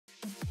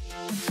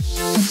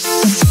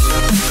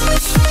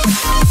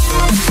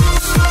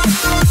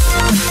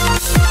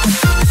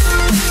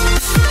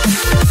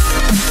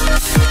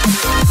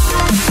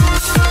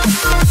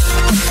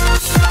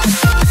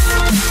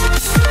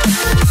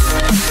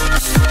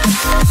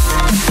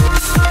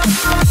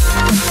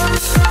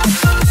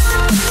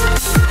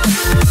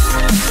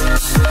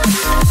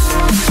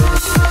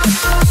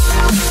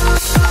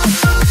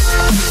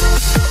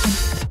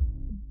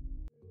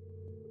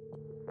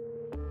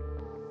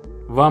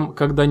Вам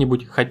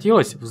когда-нибудь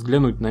хотелось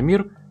взглянуть на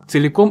мир,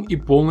 целиком и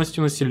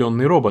полностью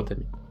населенный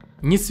роботами?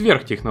 Не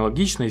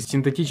сверхтехнологичной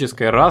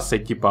синтетической расой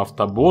типа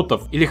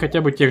автоботов или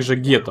хотя бы тех же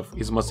гетов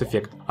из Mass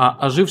Effect, а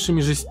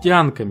ожившими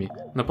жестянками,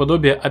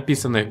 наподобие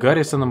описанных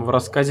Гаррисоном в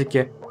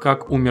рассказике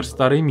 «Как умер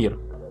старый мир»,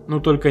 но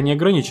только не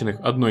ограниченных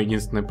одной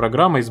единственной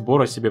программой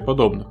сбора себе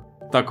подобных.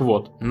 Так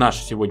вот, наш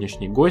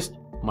сегодняшний гость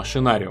 –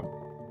 Machinarium.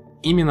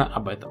 Именно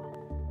об этом.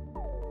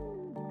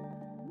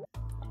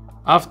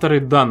 Авторы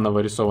данного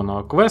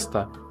рисованного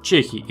квеста,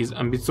 чехи из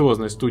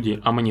амбициозной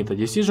студии Amanita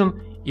Decision,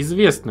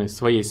 известны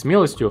своей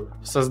смелостью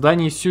в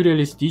создании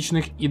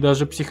сюрреалистичных и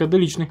даже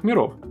психоделичных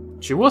миров,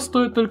 чего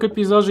стоят только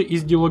пейзажи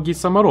из дилогии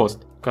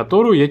 «Саморост»,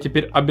 которую я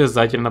теперь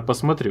обязательно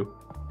посмотрю.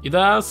 И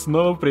да,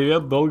 снова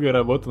привет, долгая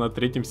работа над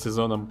третьим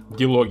сезоном.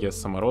 Дилогия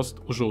 «Саморост»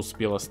 уже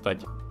успела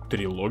стать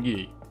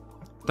трилогией.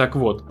 Так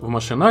вот, в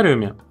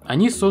Machinarium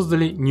они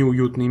создали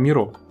неуютный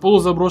мирок,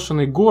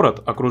 полузаброшенный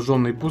город,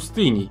 окруженный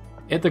пустыней,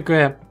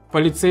 этакое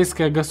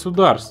полицейское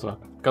государство,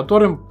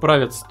 которым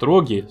правят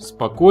строгие,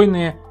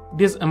 спокойные,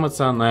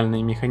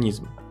 безэмоциональные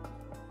механизмы.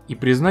 И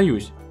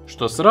признаюсь,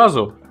 что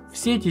сразу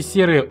все эти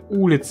серые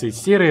улицы,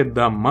 серые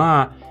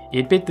дома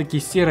и опять-таки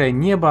серое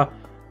небо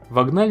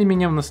вогнали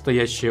меня в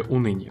настоящее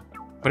уныние.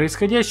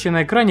 Происходящее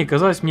на экране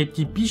казалось мне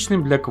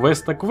типичным для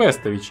квеста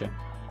Квестовича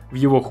в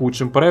его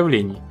худшем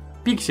проявлении.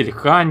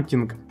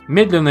 Пиксель-хантинг,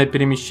 медленное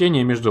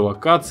перемещение между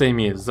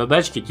локациями,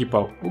 задачки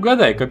типа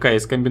 «Угадай, какая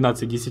из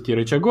комбинаций 10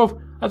 рычагов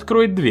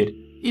откроет дверь»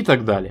 и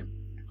так далее.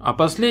 А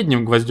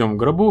последним гвоздем в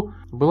гробу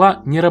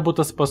была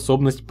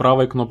неработоспособность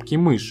правой кнопки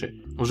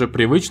мыши, уже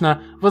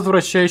привычно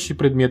возвращающей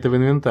предметы в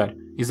инвентарь,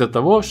 из-за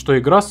того, что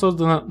игра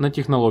создана на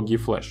технологии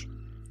Flash.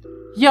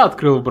 Я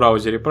открыл в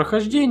браузере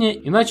прохождение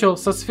и начал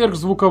со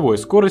сверхзвуковой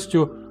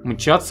скоростью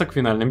мчаться к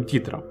финальным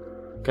титрам,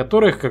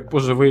 которых, как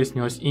позже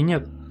выяснилось, и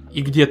нет.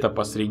 И где-то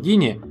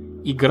посредине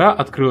игра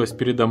открылась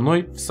передо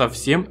мной в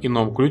совсем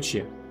ином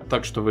ключе,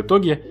 так что в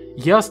итоге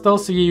я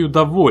остался ею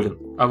доволен,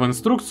 а в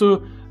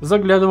инструкцию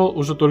заглядывал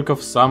уже только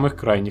в самых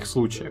крайних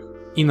случаях.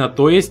 И на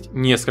то есть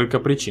несколько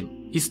причин.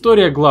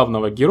 История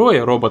главного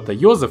героя, робота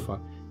Йозефа,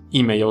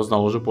 имя я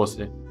узнал уже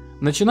после,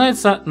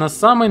 начинается на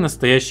самой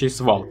настоящей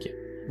свалке,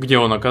 где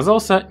он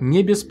оказался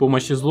не без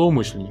помощи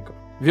злоумышленников.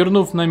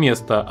 Вернув на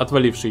место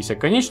отвалившиеся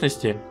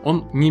конечности,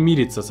 он не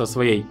мирится со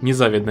своей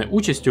незавидной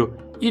участью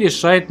и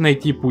решает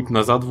найти путь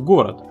назад в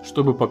город,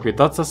 чтобы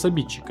поквитаться с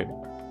обидчиками.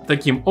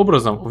 Таким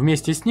образом,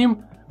 вместе с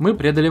ним мы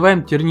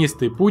преодолеваем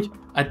тернистый путь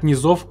от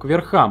низов к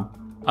верхам,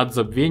 от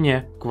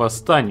забвения к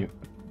восстанию.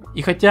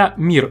 И хотя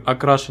мир,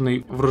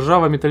 окрашенный в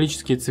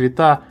ржаво-металлические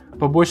цвета,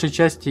 по большей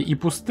части и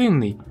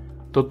пустынный,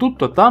 то тут,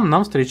 то там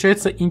нам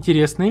встречаются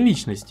интересные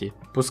личности,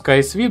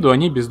 пускай с виду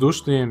они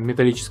бездушные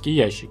металлические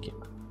ящики.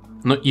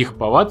 Но их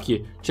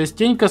повадки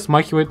частенько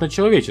смахивают на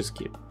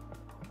человеческие.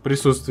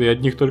 Присутствие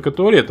одних только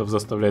туалетов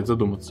заставляет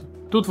задуматься.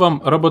 Тут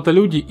вам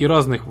работолюди и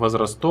разных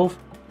возрастов,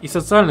 и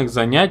социальных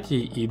занятий,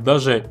 и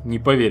даже, не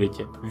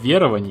поверите,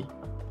 верований.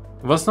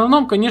 В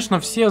основном, конечно,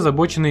 все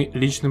озабочены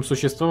личным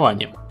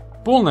существованием.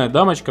 Полная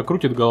дамочка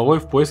крутит головой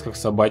в поисках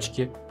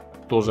собачки,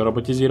 тоже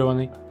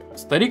роботизированной.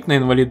 Старик на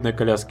инвалидной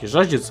коляске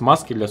жаждет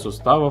смазки для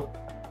суставов.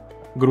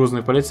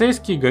 Грузный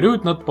полицейский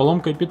горюет над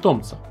поломкой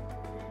питомца.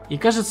 И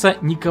кажется,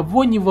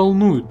 никого не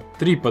волнуют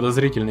три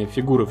подозрительные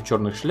фигуры в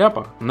черных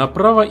шляпах,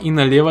 направо и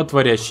налево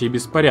творящие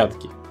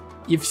беспорядки.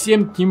 И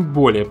всем тем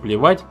более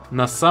плевать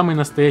на самый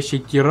настоящий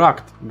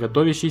теракт,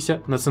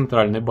 готовящийся на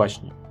центральной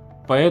башне.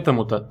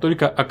 Поэтому-то,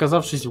 только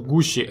оказавшись в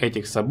гуще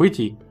этих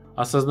событий,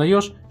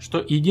 осознаешь, что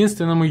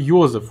единственному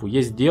Йозефу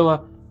есть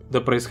дело до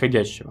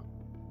происходящего.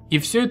 И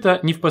все это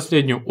не в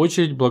последнюю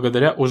очередь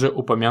благодаря уже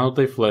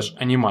упомянутой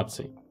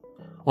флеш-анимации.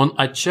 Он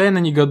отчаянно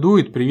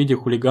негодует при виде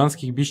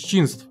хулиганских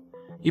бесчинств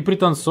и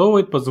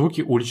пританцовывает под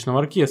звуки уличного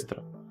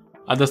оркестра.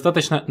 А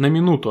достаточно на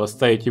минуту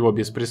оставить его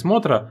без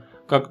присмотра,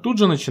 как тут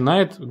же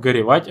начинает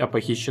горевать о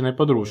похищенной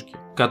подружке,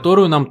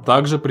 которую нам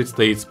также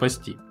предстоит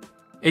спасти.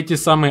 Эти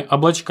самые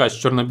облачка с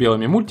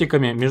черно-белыми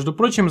мультиками, между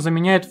прочим,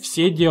 заменяют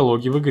все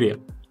диалоги в игре,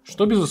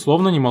 что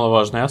безусловно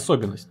немаловажная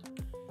особенность.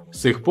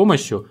 С их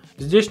помощью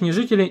здешние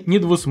жители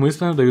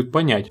недвусмысленно дают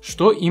понять,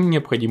 что им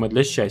необходимо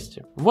для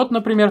счастья. Вот,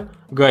 например,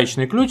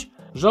 гаечный ключ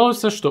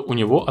жалуется, что у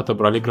него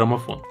отобрали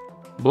граммофон.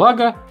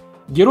 Благо,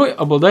 герой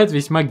обладает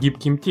весьма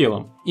гибким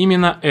телом.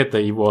 Именно эта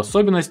его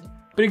особенность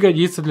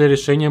пригодится для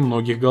решения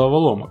многих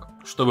головоломок,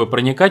 чтобы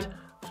проникать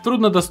в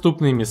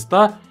труднодоступные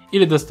места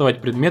или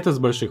доставать предметы с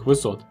больших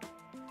высот.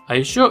 А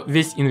еще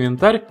весь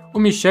инвентарь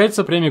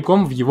умещается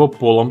прямиком в его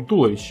полом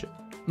туловище.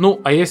 Ну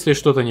а если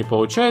что-то не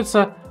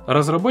получается,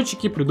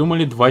 разработчики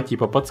придумали два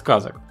типа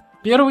подсказок.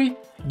 Первый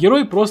 –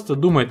 герой просто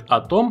думает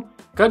о том,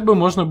 как бы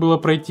можно было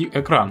пройти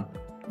экран.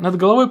 Над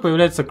головой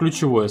появляется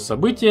ключевое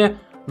событие,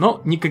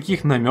 но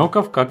никаких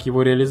намеков, как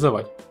его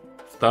реализовать.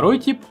 Второй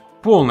тип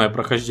 – полное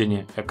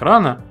прохождение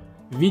экрана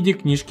в виде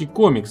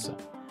книжки-комикса.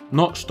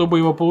 Но чтобы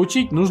его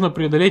получить, нужно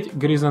преодолеть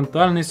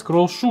горизонтальный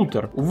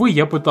скролл-шутер. Увы,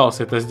 я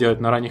пытался это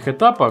сделать на ранних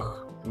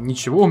этапах,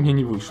 ничего у меня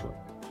не вышло.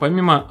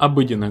 Помимо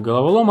обыденных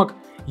головоломок,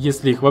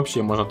 если их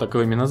вообще можно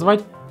таковыми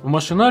назвать, в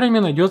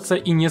Machinarium найдется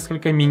и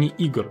несколько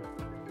мини-игр.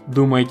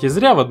 Думаете,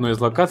 зря в одной из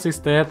локаций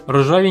стоят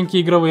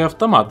ржавенькие игровые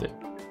автоматы?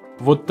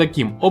 Вот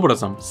таким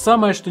образом,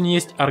 самое что ни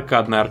есть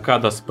аркадная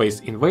аркада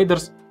Space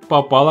Invaders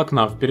попала к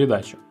нам в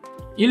передачу.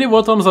 Или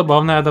вот вам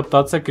забавная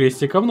адаптация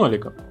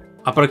крестиков-ноликов.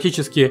 А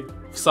практически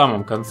в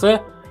самом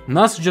конце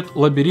нас ждет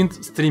лабиринт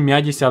с 3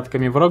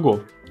 десятками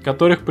врагов,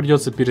 которых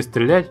придется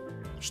перестрелять,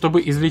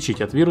 чтобы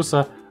излечить от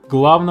вируса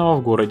главного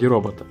в городе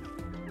робота.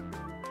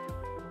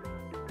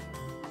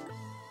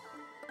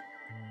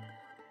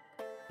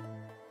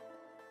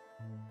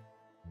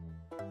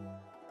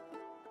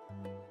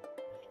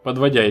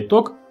 Подводя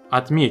итог,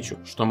 отмечу,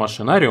 что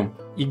Machinarium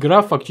 –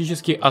 игра,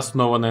 фактически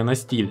основанная на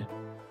стиле.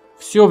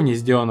 Все в ней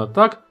сделано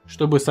так,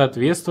 чтобы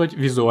соответствовать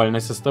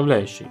визуальной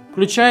составляющей,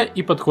 включая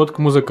и подход к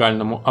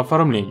музыкальному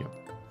оформлению,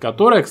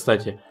 которое,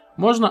 кстати,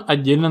 можно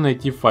отдельно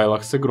найти в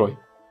файлах с игрой.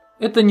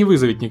 Это не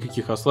вызовет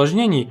никаких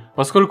осложнений,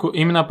 поскольку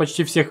имена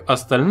почти всех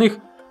остальных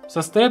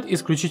состоят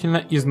исключительно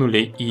из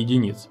нулей и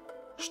единиц,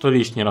 что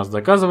лишний раз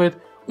доказывает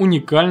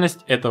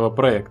уникальность этого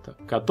проекта,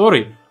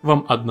 который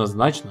вам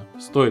однозначно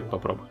стоит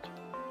попробовать.